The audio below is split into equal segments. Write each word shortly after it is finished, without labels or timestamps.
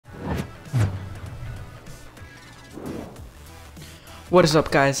What is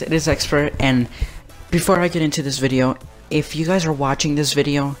up, guys? It is Expert, and before I get into this video, if you guys are watching this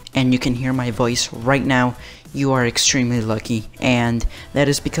video and you can hear my voice right now, you are extremely lucky, and that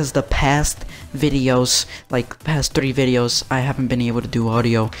is because the past videos, like past 3 videos, I haven't been able to do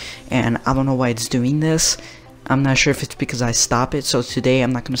audio, and I don't know why it's doing this. I'm not sure if it's because I stop it, so today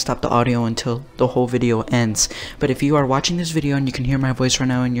I'm not going to stop the audio until the whole video ends. But if you are watching this video and you can hear my voice right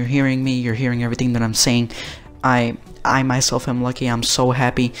now and you're hearing me, you're hearing everything that I'm saying, I myself am lucky. I'm so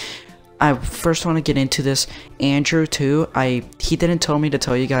happy. I first want to get into this. Andrew too, he didn't tell me to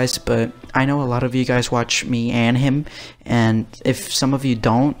tell you guys, but I know a lot of you guys watch me and him, and if some of you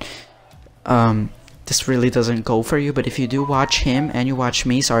don't, this really doesn't go for you, but if you do watch him and you watch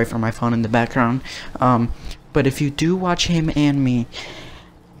me, sorry for my phone in the background, but if you do watch him and me,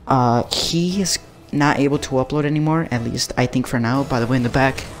 he is not able to upload anymore, at least I think for now. By the way, in the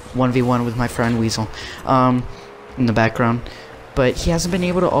back, 1v1 with my friend Weasel, in the background. But he hasn't been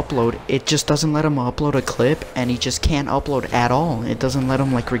able to upload. It just doesn't let him upload a clip, and he just can't upload at all. It doesn't let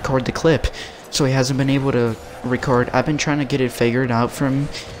him like record the clip, so he hasn't been able to record. I've been trying to get it figured out for him,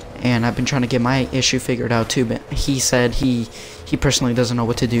 and I've been trying to get my issue figured out too, but he said he personally doesn't know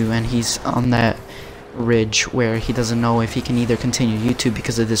what to do, and he's on that ridge where he doesn't know if he can either continue YouTube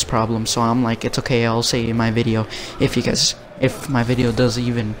because of this problem. So I'm like, it's okay, I'll say in my video if my video does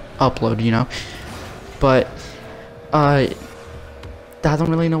even upload, you know. But I don't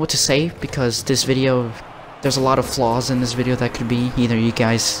really know what to say, because this video, there's a lot of flaws in this video that could be either you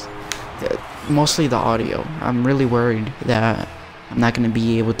guys, mostly the audio. I'm really worried that I'm not going to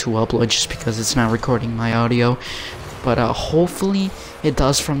be able to upload just because it's not recording my audio. But hopefully it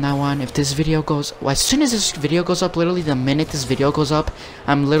does from now on. If this video goes, well, as soon as this video goes up, literally the minute this video goes up,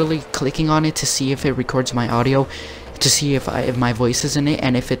 I'm literally clicking on it to see if it records my audio, to see if my voice is in it,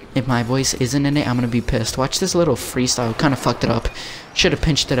 and if my voice isn't in it, I'm gonna be pissed. Watch this little freestyle. Kind of fucked it up. Should have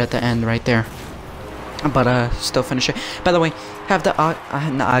pinched it at the end right there. But still finish it. By the way, have the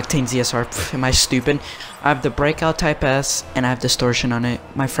Octane ZSR. Pff, am I stupid? I have the Breakout Type S, and I have distortion on it.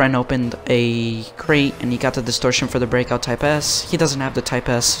 My friend opened a crate, and he got the distortion for the Breakout Type S. He doesn't have the Type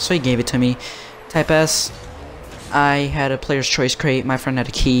S, so he gave it to me. Type S, I had a Player's Choice crate. My friend had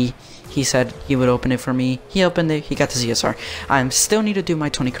a key. He said he would open it for me. He opened it. He got the ZSR. I still need to do my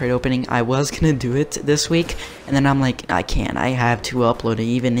 20 crate opening. I was gonna do it this week, and then I'm like, I can't. I have to upload it,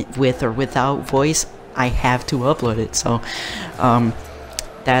 even with or without voice. I have to upload it. So,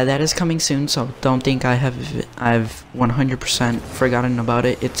 that is coming soon. So don't think I've 100% forgotten about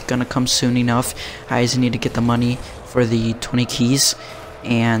it. It's gonna come soon enough. I just need to get the money for the 20 keys.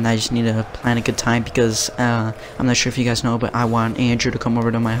 And I just need to plan a good time, because I'm not sure if you guys know, but I want Andrew to come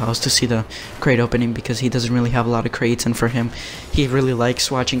over to my house to see the crate opening, because he doesn't really have a lot of crates, and for him, he really likes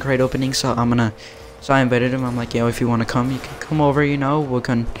watching crate openings. So I invited him. I'm like, yo, if you want to come, you can come over, you know. We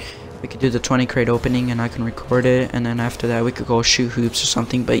could do the 20 crate opening, and I can record it, and then after that we could go shoot hoops or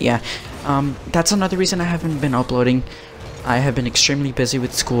something. But yeah, that's another reason I haven't been uploading. I have been extremely busy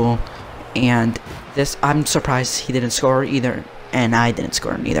with school, and I'm surprised he didn't score either. And I didn't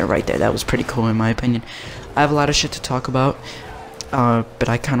score neither right there. That was pretty cool in my opinion. I have a lot of shit to talk about, but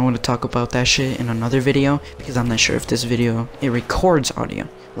I kind of want to talk about that shit in another video, because I'm not sure if this video, it records audio,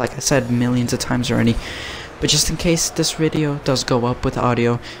 like I said millions of times already. But just in case this video does go up with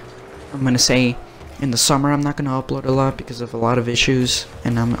audio, I'm going to say in the summer I'm not going to upload a lot because of a lot of issues,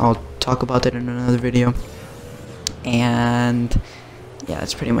 and I'll talk about that in another video. And yeah,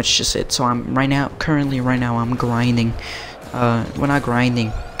 that's pretty much just it. So I'm currently right now I'm grinding. We're not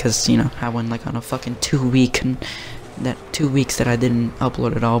grinding, because, you know, I went like on a fucking 2 weeks that I didn't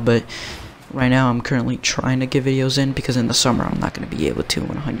upload at all. But right now I'm currently trying to get videos in, because in the summer I'm not going to be able to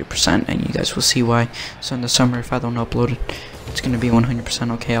 100%, and you guys will see why. So in the summer, if I don't upload it, it's going to be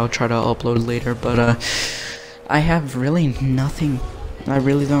 100% okay. I'll try to upload later, but I have really nothing. I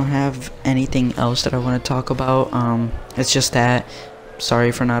really don't have anything else that I want to talk about. It's just that,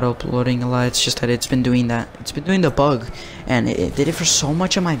 sorry for not uploading a lot. It's just that it's been doing that. It's been doing the bug, and it did it for so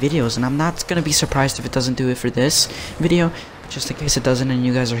much of my videos, and I'm not gonna be surprised if it doesn't do it for this video. Just in case it doesn't and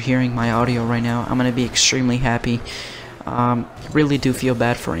you guys are hearing my audio right now, I'm gonna be extremely happy. Really do feel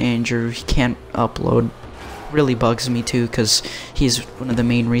bad for Andrew. He can't upload. Really bugs me too, because he's one of the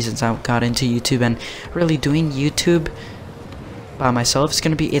main reasons I got into YouTube. And really, doing YouTube by myself is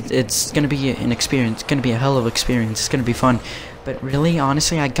gonna be it's gonna be an experience. It's gonna be a hell of an experience. It's gonna be fun. But really,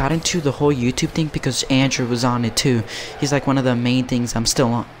 honestly, I got into the whole YouTube thing because Andrew was on it too. He's like one of the main things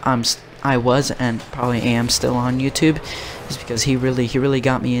I was and probably am still on YouTube, is because he really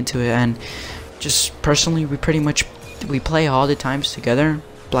got me into it. And just personally, we play all the times together.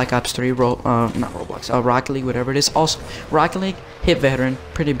 Black Ops 3, not Roblox, Rocket League, whatever it is. Also, Rocket League, hit veteran,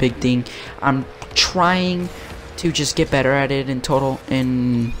 pretty big thing. I'm trying to just get better at it in total,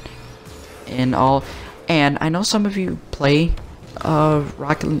 in all. And I know some of you play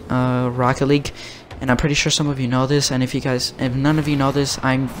Rocket League, and I'm pretty sure some of you know this. And if none of you know this,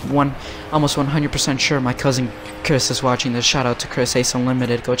 I'm almost 100% sure my cousin Chris is watching this. Shout out to Chris, Ace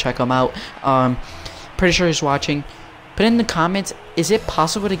Unlimited, go check him out. Pretty sure he's watching. Put in the comments, is it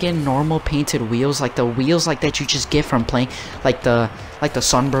possible to get normal painted wheels, like the wheels like that you just get from playing, like the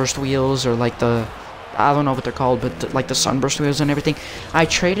sunburst wheels, or like the, I don't know what they're called, but like the sunburst wheels and everything. I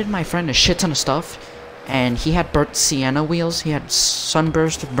traded my friend a shit ton of stuff, and he had burnt sienna wheels. He had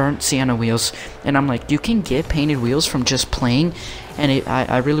sunburst burnt sienna wheels, and I'm like, you can get painted wheels from just playing. And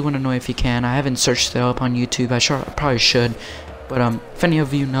I really want to know if you can. I haven't searched it up on YouTube. I probably should, but if any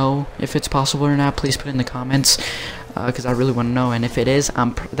of you know if it's possible or not, please put it in the comments, because I really want to know. And if it is,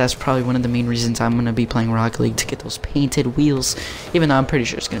 that's probably one of the main reasons I'm gonna be playing Rocket League, to get those painted wheels, even though I'm pretty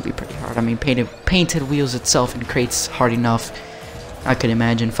sure it's gonna be pretty hard. I mean, painted wheels itself in crates hard enough. I could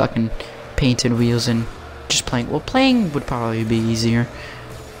imagine fucking painted wheels and just playing. Well, playing would probably be easier,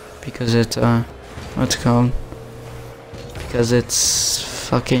 because it's what's it called, because it's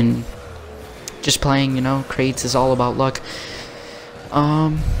fucking just playing, you know. Crates is all about luck.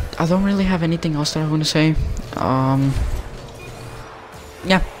 I don't really have anything else that I want to say.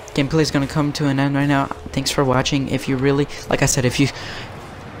 Yeah, gameplay is gonna come to an end right now. Thanks for watching. If you really, like I said,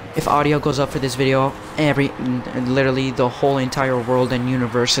 if audio goes up for this video, literally the whole entire world and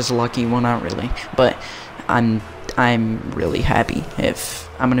universe is lucky. Well, not really, but I'm really happy.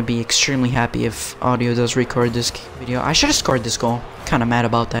 I'm gonna be extremely happy if audio does record this video. I should have scored this goal. Kind of mad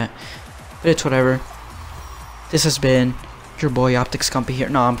about that, but it's whatever. This has been your boy Optic Scumpy here.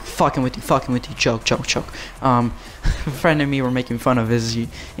 No, I'm fucking with you. Joke. A friend and me were making fun of his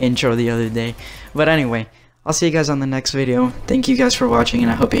intro the other day. But anyway, I'll see you guys on the next video. Thank you guys for watching,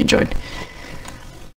 and I hope you enjoyed.